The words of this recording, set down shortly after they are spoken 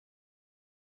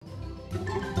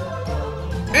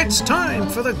It's time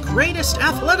for the greatest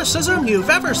athleticism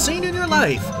you've ever seen in your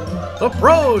life. The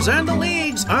pros and the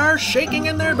leagues are shaking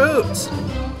in their boots.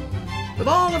 With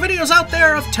all the videos out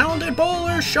there of talented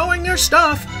bowlers showing their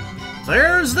stuff,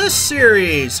 there's this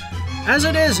series, as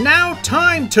it is now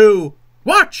time to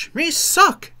watch me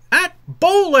suck at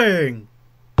bowling.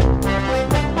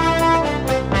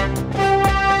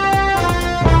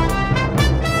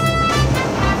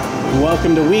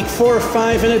 Welcome to week 4 or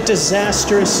 5 in a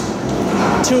disastrous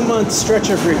 2-month stretch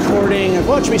of recording of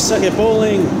Watch Me Suck at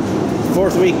Bowling.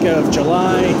 4th week of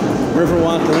July,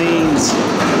 Riverwalk Lanes,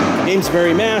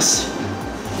 Amesbury, Mass.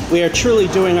 We are truly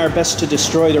doing our best to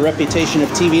destroy the reputation of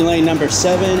TV lane number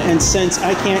 7, and since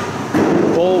I can't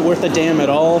bowl worth a damn at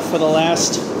all for the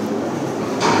last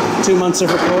 2 months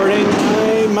of recording,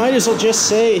 I might as well just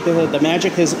say that the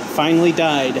magic has finally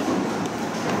died.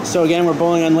 So again, we're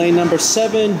bowling on lane number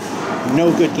 7.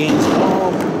 No good games at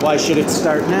all. Why should it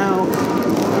start now?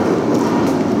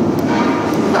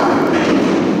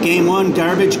 Game 1,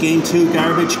 garbage. Game 2,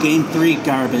 garbage. Game 3,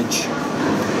 garbage.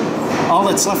 All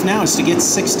that's left now is to get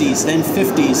 60s, then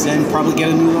 50s, then probably get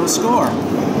a new low score.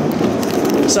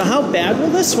 So how bad will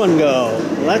this one go?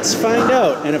 Let's find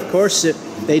out. And of course, if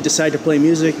they decide to play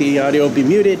music, the audio will be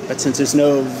muted, but since there's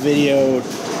no video,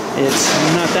 it's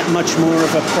not that much more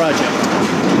of a project.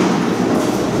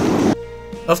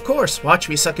 Of course, Watch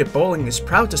Me Suck at Bowling is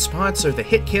proud to sponsor the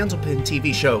hit candlepin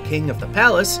TV show King of the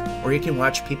Palace, where you can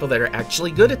watch people that are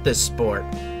actually good at this sport.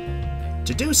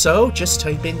 To do so, just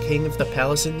type in King of the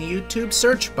Palace in the YouTube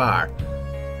search bar.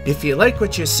 If you like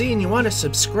what you see and you want to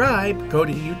subscribe, go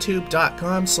to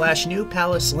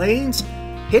youtube.com/newpalacelanes,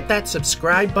 hit that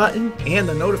subscribe button and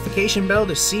the notification bell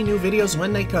to see new videos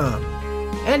when they come.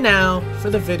 And now, for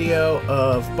the video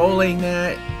of bowling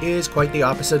that is quite the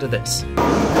opposite of this.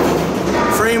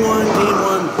 Frame 1, game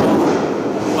 1, ball.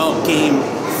 Well, game 4,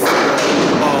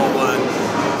 ball 1.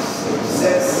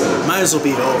 Might as well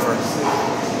be over.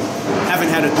 Haven't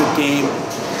had a good game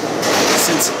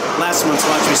since last month's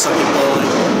Watch Me Suck at Bowling.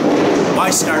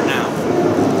 Why start now?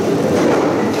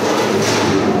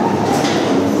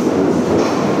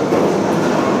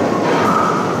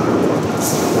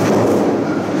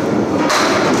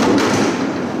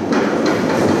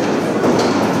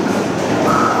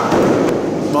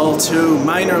 Ball 2,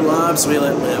 minor lobs, we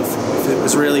let live. If it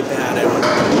was really bad, I would.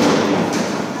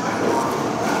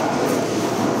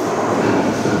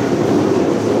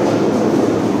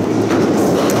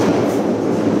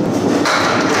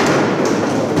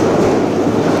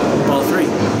 Ball 3.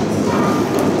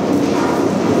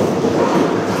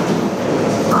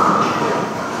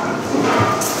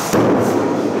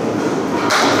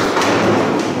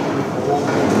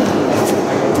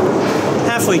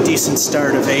 Halfway decent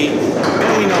start of 8.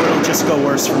 And we know it'll just go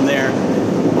worse from there.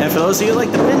 And for those of you who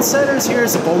like the pin setters,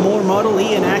 here's a Bowmore Model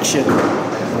E in action.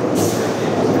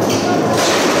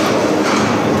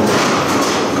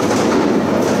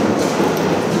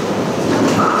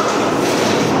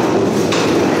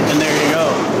 And there you go.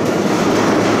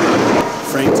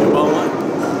 Frame 2, ball 1.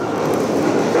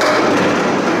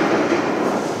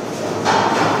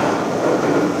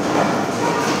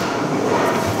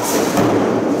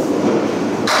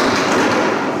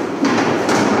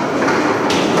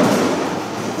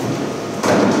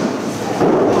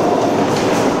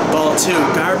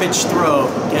 Garbage throw,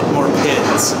 get more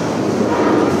pins.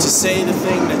 To say the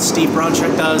thing that Steve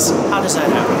Braunschweig does, how does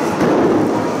that happen?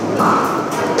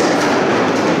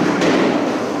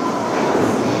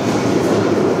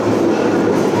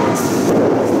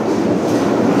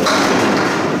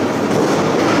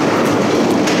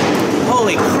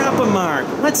 Holy crap-a-mark!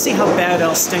 Let's see how bad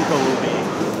El Stinko will be.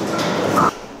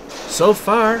 So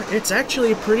far, it's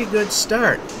actually a pretty good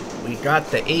start. We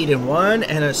got the 8 in 1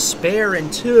 and a spare in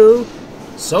 2.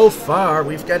 So far,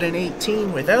 we've got an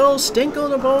 18 with El Stinko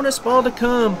the bonus ball to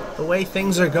come. The way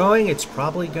things are going, it's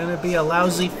probably going to be a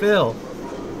lousy fill.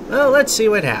 Well, let's see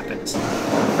what happens.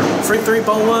 Frame 3,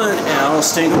 ball 1, El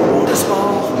Stinko bonus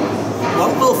ball.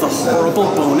 What will the horrible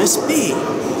bonus be?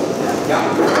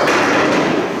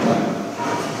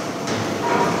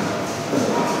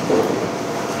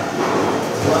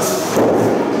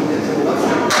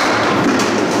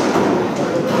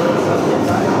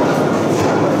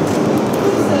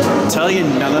 Tell you,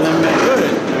 none of them are good.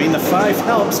 I mean, the 5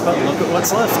 helps, but look at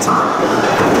what's left.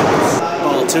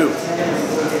 Ball 2.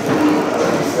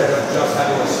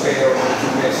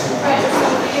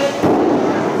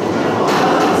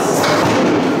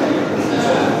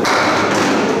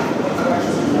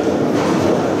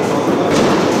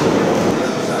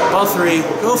 Ball 3.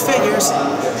 Go figures.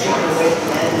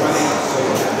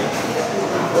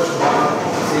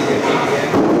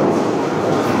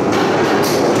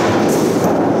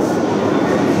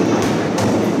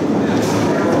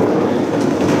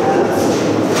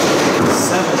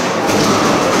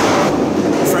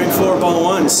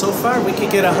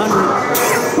 make it 100.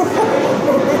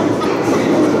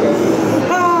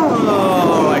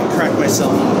 Oh, I cracked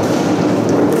myself up.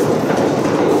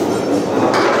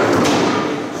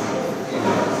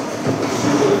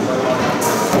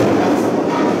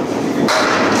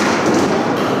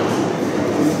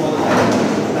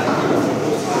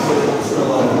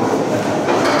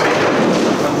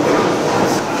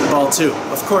 Ball 2.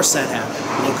 Of course that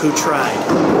happened. Look who tried.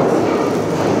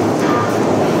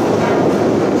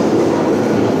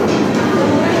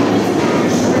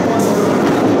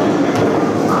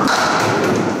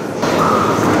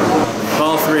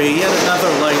 Ball 3. Yet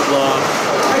another light log.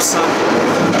 I suck.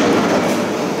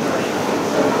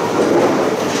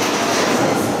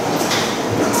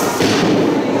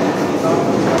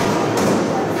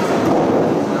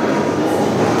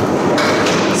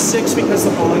 Because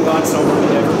the bowling gods don't want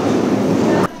it ever.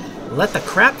 Let the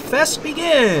crap fest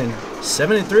begin.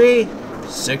 7-3,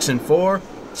 6-4.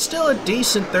 Still a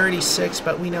decent 36,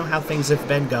 but we know how things have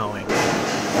been going.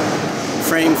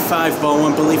 Frame 5, ball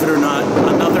 1. Believe it or not,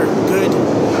 another good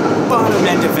bottom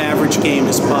end of average game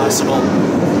is possible.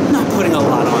 Not putting a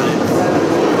lot on it.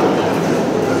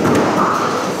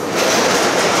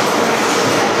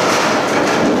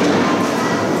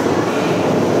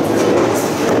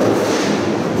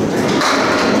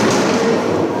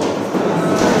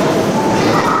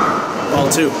 Ball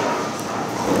 2.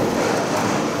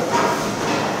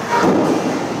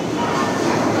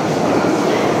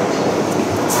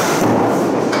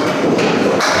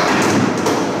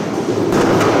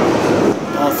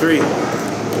 Ball 3.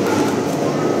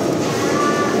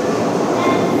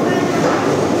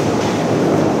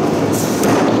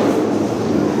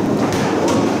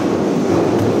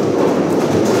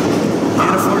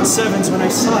 Can't afford 7s when I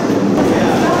suck.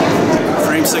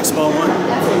 Frame 6, ball 1.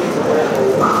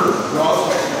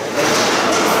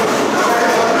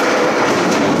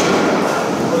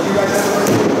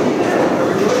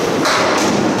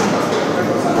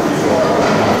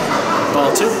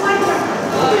 Ball 2.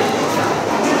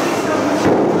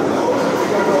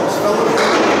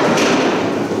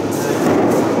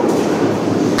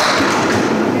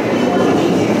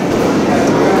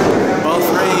 Ball 3.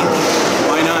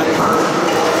 Why not?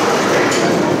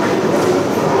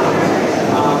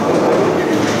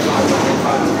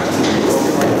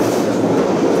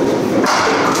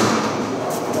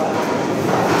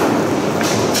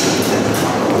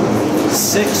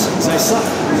 Six, as I suck.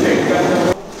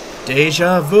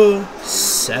 Deja vu.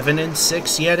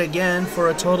 7-6 yet again for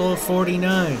a total of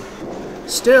 49.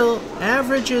 Still,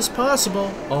 average is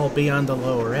possible, albeit on the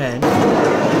lower end.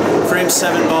 Frame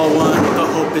 7, ball 1. The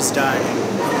hope is dying.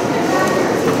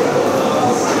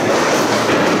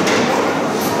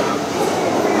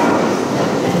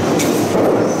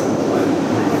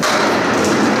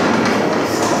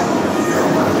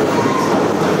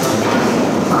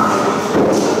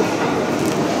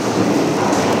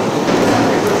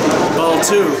 Ball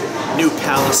 2. New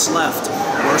palace left.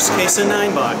 Worst case of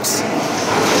 $9.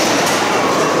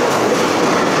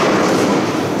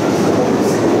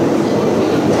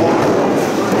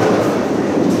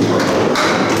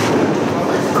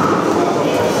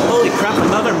 Holy crap,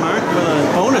 another mark with a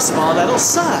bonus ball. That'll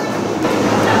suck.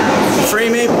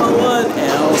 Frame 8, ball 1.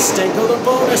 El Stinko, the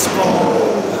bonus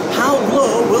ball. How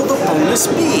low will the bonus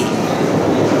be?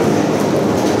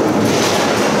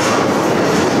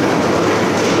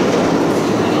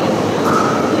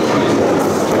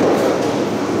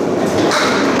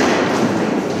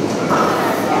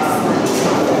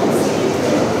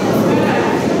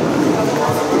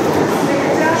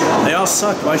 They all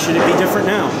suck. Why should it be different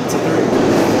now? It's a 3.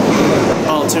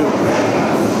 Ball 2.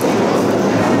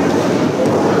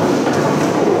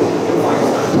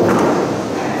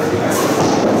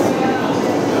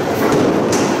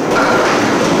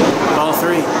 Ball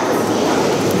 3.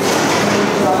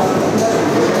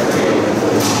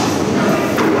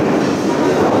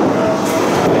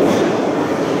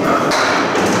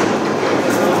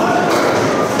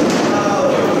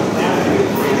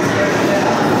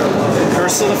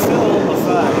 Curse of the fill, a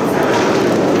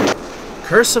 5.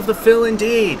 Curse of the fill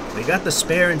indeed. We got the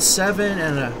spare in 7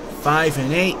 and a 5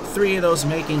 and 8. 3 of those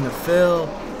making the fill.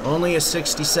 Only a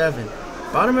 67.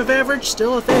 Bottom of average,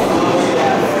 still a thing.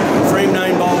 Frame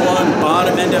 9, ball 1.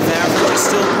 Bottom end of average is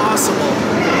still possible.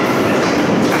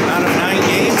 Out of 9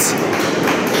 games,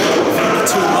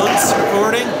 52 months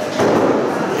recording,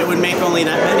 it would make only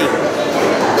that many.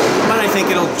 But I think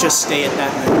it'll just stay at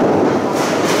that many.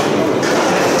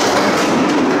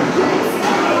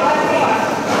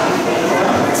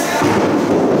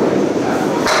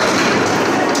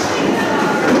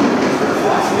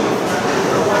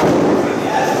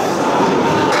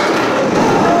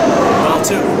 Ball 2.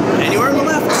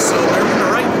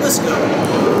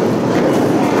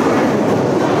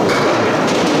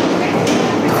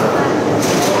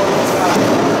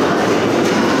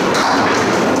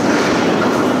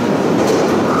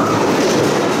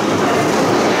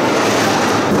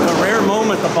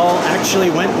 but the ball actually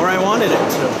went where I wanted it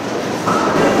to.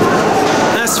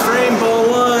 Last frame, ball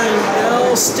 1,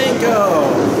 El Stinko.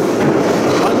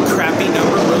 What crappy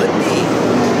number will it be?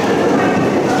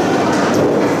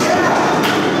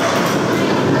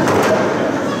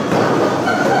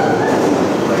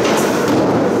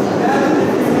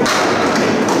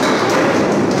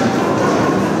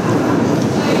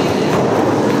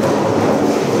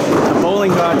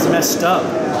 Messed up.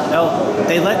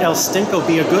 They let El Stinko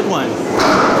be a good one.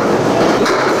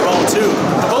 Ball 2.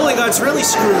 The bowling gods really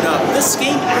screwed up. This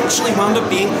game actually wound up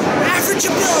being average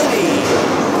ability.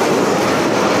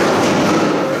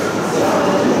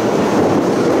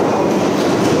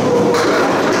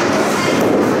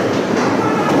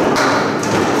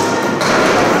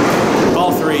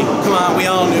 Ball 3. Come on, we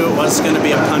all knew it was going to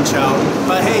be a punch out.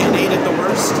 But hey, it ain't at the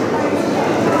worst.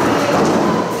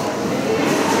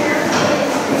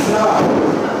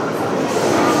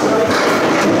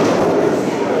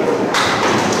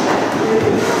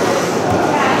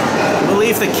 We'll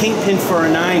leave the kingpin for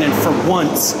a 9, and for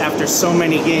once, after so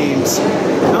many games,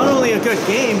 not only a good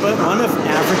game, but one of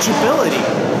average ability.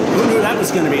 Who knew that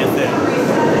was going to be a thing?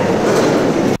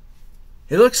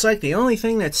 It looks like the only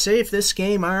thing that saved this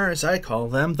game are, as I call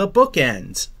them, the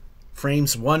bookends.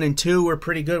 Frames 1 and 2 were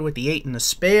pretty good with the 8 and the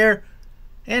spare,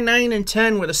 and 9 and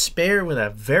 10 with a spare with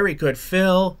a very good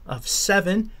fill of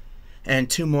 7, and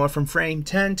 2 more from frame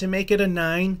 10 to make it a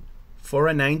 9 for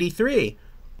a 93.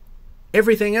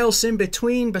 Everything else in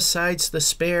between besides the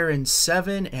spare and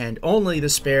 7, and only the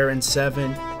spare and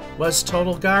 7, was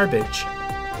total garbage.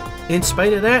 In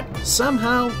spite of that,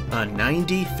 somehow a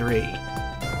 93.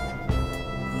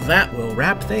 That will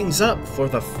wrap things up for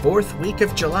the 4th week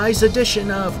of July's edition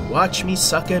of Watch Me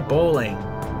Suck at Bowling.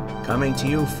 Coming to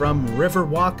you from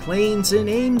Riverwalk Lanes in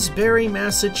Amesbury,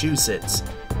 Massachusetts.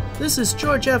 This is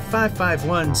George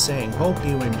F551 saying hope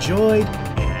you enjoyed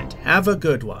and have a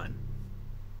good one.